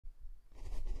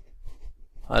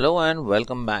Hello and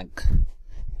welcome back.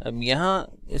 अब यहाँ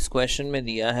इस क्वेश्चन में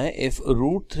दिया है if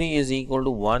 √3 is equal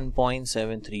to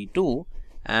 1.732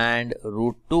 and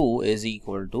 √2 is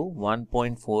equal to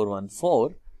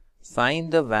 1.414,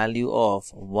 find the value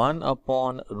of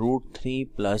 1/√3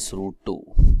 plus √2।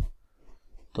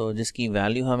 तो जिसकी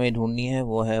वैल्यू हमें ढूंढनी है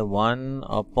वो है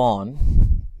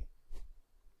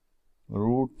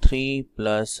 1/√3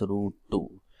 प्लस √2।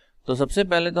 तो सबसे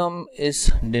पहले तो हम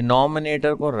इस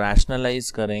डिनोमिनेटर को रैशनलाइज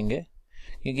करेंगे,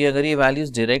 क्योंकि अगर ये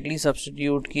वैल्यूज डायरेक्टली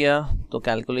सब्स्टिट्यूट किया तो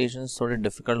कैलकुलेशंस थोड़े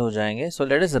डिफिकल्ट हो जाएंगे। So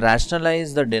let us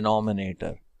rationalise the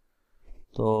denominator.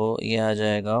 तो ये आ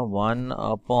जाएगा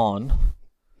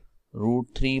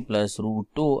 1/√3 प्लस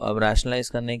 √2। अब रैशनलाइज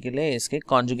करने के लिए इसके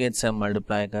कॉन्जुगेट से हम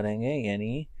मल्टीप्लाई करेंगे,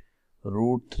 यानी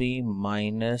 √3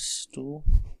 माइनस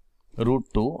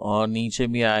 √2 और नीचे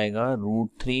भी आएगा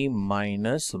 √3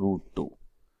 माइनस √2।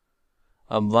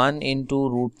 अब 1 into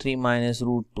 √3 minus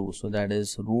 √2, so that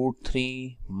is √3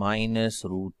 minus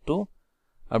 √2।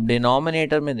 अब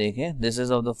डिनोमिनेटर में देखें, this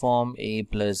is of the form a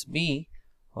plus B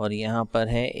और यहाँ पर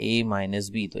है a माइनस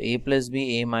बी। तो a plus B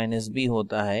a minus B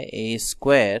होता है a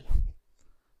square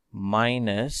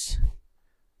minus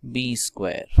b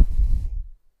square,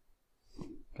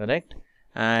 correct.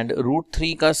 And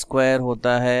 √3 का स्क्वायर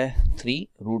होता है 3,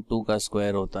 √2 का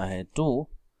स्क्वायर होता है 2।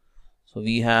 So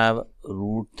we have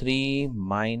 √3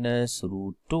 minus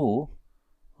 √2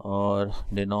 और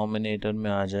डिनोमिनेटर में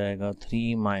आ जाएगा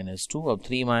 3 minus 2। अब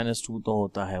 3 minus 2 तो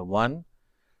होता है 1।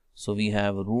 So we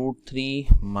have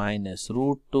 √3 minus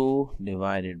 √2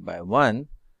 divided by 1.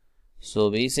 So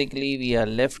basically we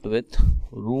are left with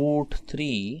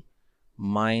 √3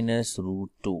 minus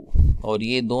 √2 और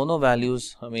ये दोनों वैल्यूज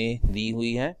हमें दी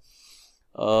हुई है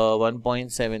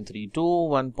 1.732,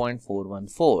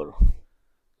 1.414।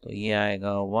 तो ये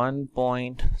आएगा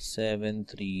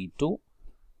 1.732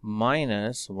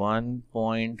 माइनस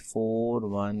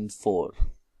 1.414।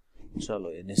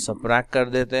 चलो इन्हें सबट्रैक्ट कर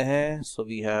देते हैं। सो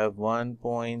वी हैव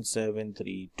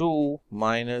 1.732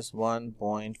 माइनस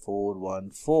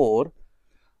 1.414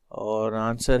 और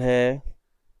आंसर है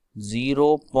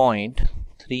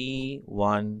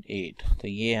 0.318। तो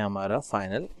ये हमारा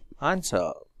फाइनल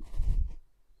आंसर।